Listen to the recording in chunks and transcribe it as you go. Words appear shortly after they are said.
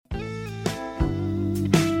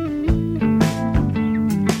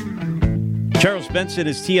Charles Benson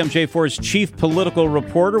is TMJ4's chief political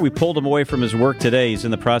reporter. We pulled him away from his work today. He's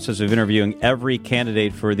in the process of interviewing every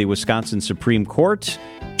candidate for the Wisconsin Supreme Court.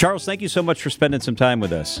 Charles, thank you so much for spending some time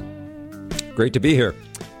with us. Great to be here.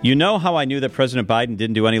 You know how I knew that President Biden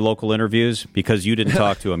didn't do any local interviews? Because you didn't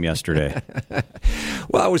talk to him yesterday.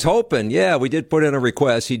 Well, I was hoping. Yeah, we did put in a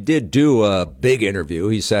request. He did do a big interview.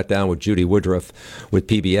 He sat down with Judy Woodruff with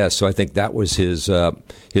PBS, so I think that was his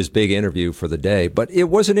big interview for the day. But it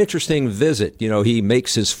was an interesting visit. You know, he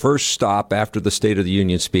makes his first stop after the State of the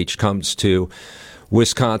Union speech, comes to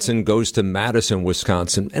Wisconsin, goes to Madison,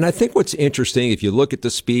 Wisconsin. And I think what's interesting, if you look at the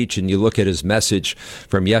speech and you look at his message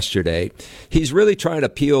from yesterday, he's really trying to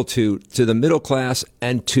appeal to the middle class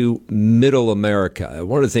and to middle America.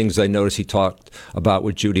 One of the things I noticed he talked about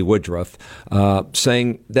with Judy Woodruff,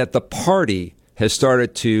 saying that the party has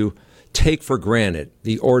started to take for granted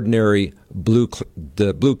the ordinary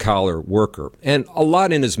blue-collar worker. And a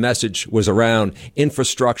lot in his message was around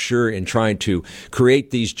infrastructure and trying to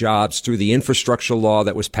create these jobs through the infrastructure law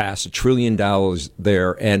that was passed, $1 trillion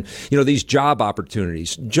there. And, you know, these job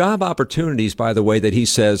opportunities, by the way, that he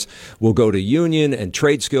says will go to union and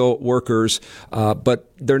trade skill workers, but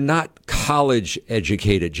they're not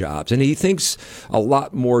college-educated jobs. And he thinks a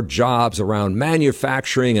lot more jobs around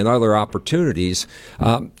manufacturing and other opportunities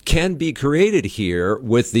can be created here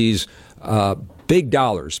with these big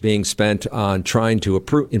dollars being spent on trying to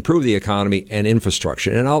improve the economy and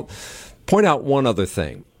infrastructure. And I'll point out one other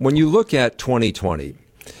thing. When you look at 2020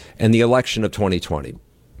 and the election of 2020,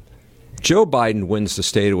 Joe Biden wins the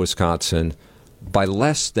state of Wisconsin by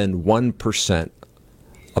less than 1%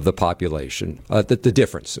 of the population. The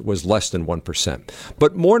difference was less than 1%.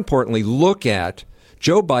 But more importantly, look at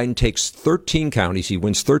Joe Biden takes 13 counties. He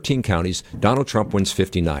wins 13 counties. Donald Trump wins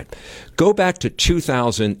 59. Go back to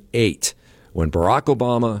 2008 when Barack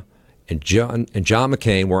Obama and John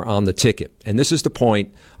McCain were on the ticket. And this is the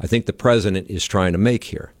point I think the president is trying to make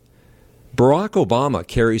here. Barack Obama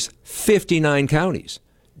carries 59 counties.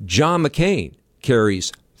 John McCain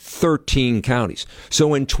carries 13 counties.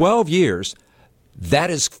 So in 12 years, that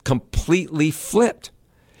is completely flipped.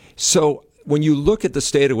 So when you look at the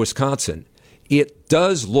state of Wisconsin, it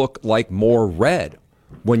does look like more red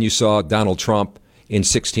when you saw Donald Trump in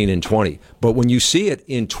 16 and 20. But when you see it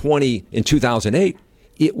in 2008,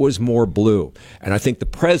 it was more blue. And I think the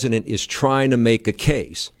president is trying to make a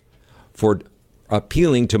case for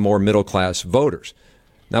appealing to more middle-class voters.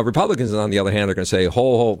 Now, Republicans, on the other hand, are going to say,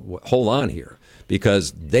 hold on here,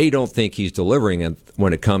 because they don't think he's delivering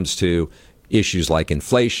when it comes to issues like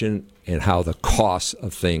inflation and how the costs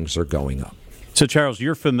of things are going up. So, Charles,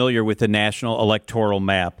 you're familiar with the national electoral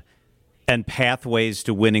map and pathways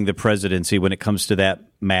to winning the presidency when it comes to that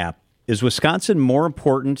map. Is Wisconsin more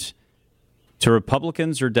important to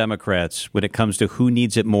Republicans or Democrats when it comes to who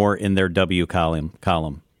needs it more in their W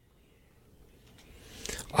column?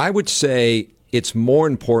 I would say it's more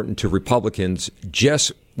important to Republicans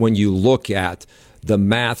just when you look at the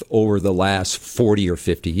math over the last 40 or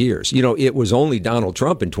 50 years. You know, it was only Donald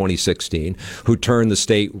Trump in 2016 who turned the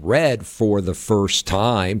state red for the first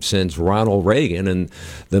time since Ronald Reagan in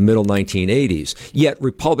the middle 1980s. Yet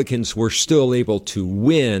Republicans were still able to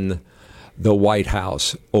win the White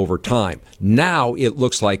House over time. Now it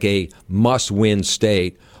looks like a must-win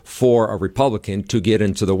state for a Republican to get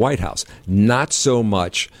into the White House. Not so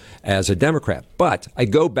much as a Democrat. But I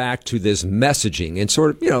go back to this messaging and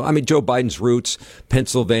sort of, Joe Biden's roots,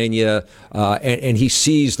 Pennsylvania, and he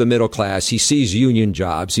sees the middle class. He sees union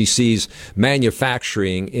jobs. He sees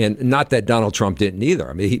manufacturing. And not that Donald Trump didn't either.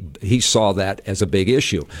 I mean, he saw that as a big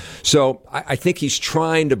issue. So I think he's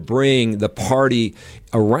trying to bring the party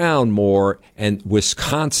around more, and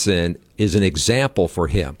Wisconsin is an example for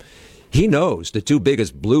him. He knows the two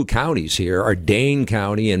biggest blue counties here are Dane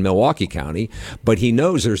County and Milwaukee County, but he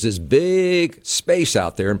knows there's this big space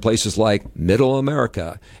out there in places like Middle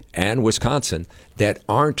America and Wisconsin that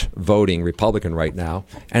aren't voting Republican right now,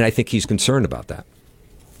 and I think he's concerned about that.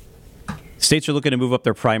 States are looking to move up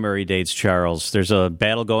their primary dates, Charles. There's a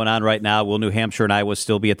battle going on right now. Will New Hampshire and Iowa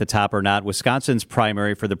still be at the top or not? Wisconsin's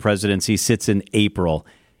primary for the presidency sits in April.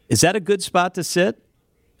 Is that a good spot to sit?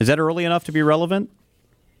 Is that early enough to be relevant?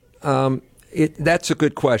 That's a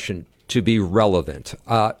good question, to be relevant.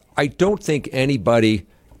 I don't think anybody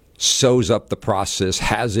sews up the process,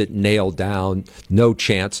 has it nailed down, no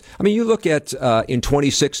chance. I mean, you look at in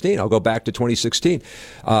 2016, I'll go back to 2016,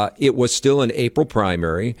 it was still an April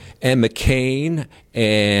primary, and McCain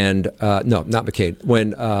and, no, not McCain,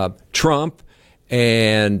 when Trump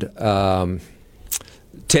and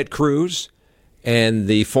Ted Cruz and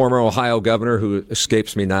the former Ohio governor, who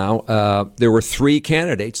escapes me now, there were 3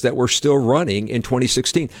 candidates that were still running in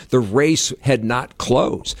 2016. The race had not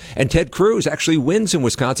closed. And Ted Cruz actually wins in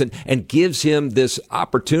Wisconsin and gives him this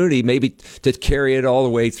opportunity maybe to carry it all the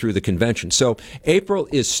way through the convention. So April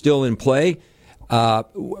is still in play.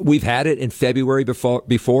 We've had it in February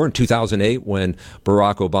before in 2008 when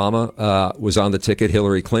Barack Obama was on the ticket,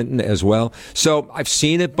 Hillary Clinton as well. So I've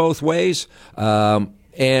seen it both ways,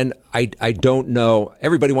 and I don't know.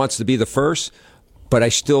 Everybody wants to be the first, but I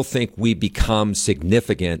still think we become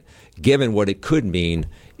significant given what it could mean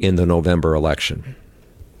in the November election.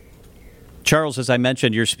 Charles, as I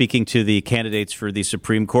mentioned, you're speaking to the candidates for the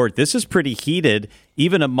Supreme Court. This is pretty heated,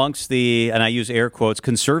 even amongst the, and I use air quotes,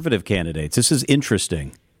 conservative candidates. This is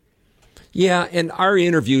interesting. Yeah, and our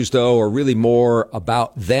interviews, though, are really more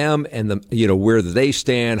about them and where they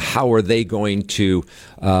stand. How are they going to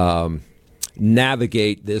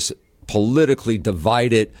navigate this politically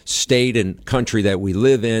divided state and country that we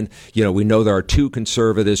live in? We know there are 2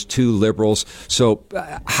 conservatives, 2 liberals. So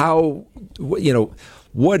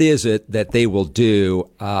what is it that they will do,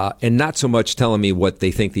 and not so much telling me what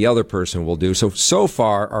they think the other person will do. So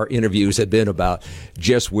far, our interviews have been about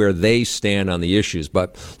just where they stand on the issues,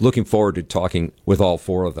 but looking forward to talking with all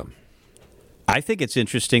 4 of them. I think it's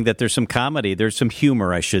interesting that there's some comedy, there's some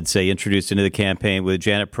humor, I should say, introduced into the campaign with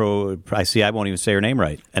Janet I won't even say her name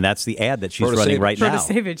right, and that's the ad that she's running right now.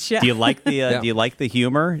 Protasevich, yeah. Do you like the Do you like the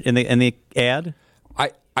humor in the ad?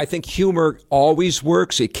 I think humor always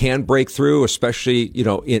works. It can break through, especially,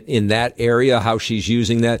 in that area, how she's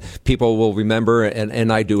using that. People will remember,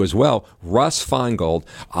 and I do as well. Russ Feingold,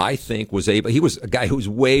 I think, he was a guy who was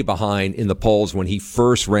way behind in the polls when he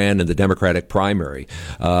first ran in the Democratic primary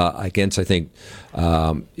against, I think,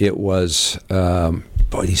 it was,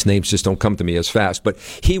 boy, these names just don't come to me as fast. But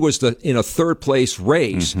he was in a 3rd place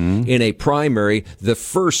race in a primary. The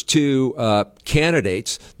first 2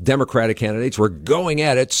 candidates, Democratic candidates, were going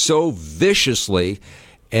at it so viciously.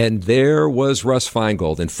 And there was Russ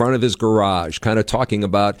Feingold in front of his garage, kind of talking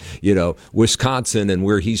about, Wisconsin and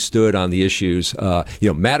where he stood on the issues.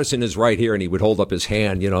 Madison is right here, and he would hold up his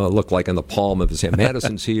hand, it looked like on the palm of his hand.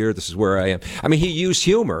 Madison's here. This is where I am. I mean, he used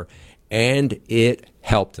humor, and it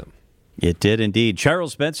helped him. It did indeed.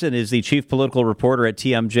 Charles Benson is the chief political reporter at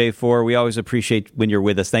TMJ4. We always appreciate when you're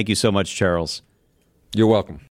with us. Thank you so much, Charles. You're welcome.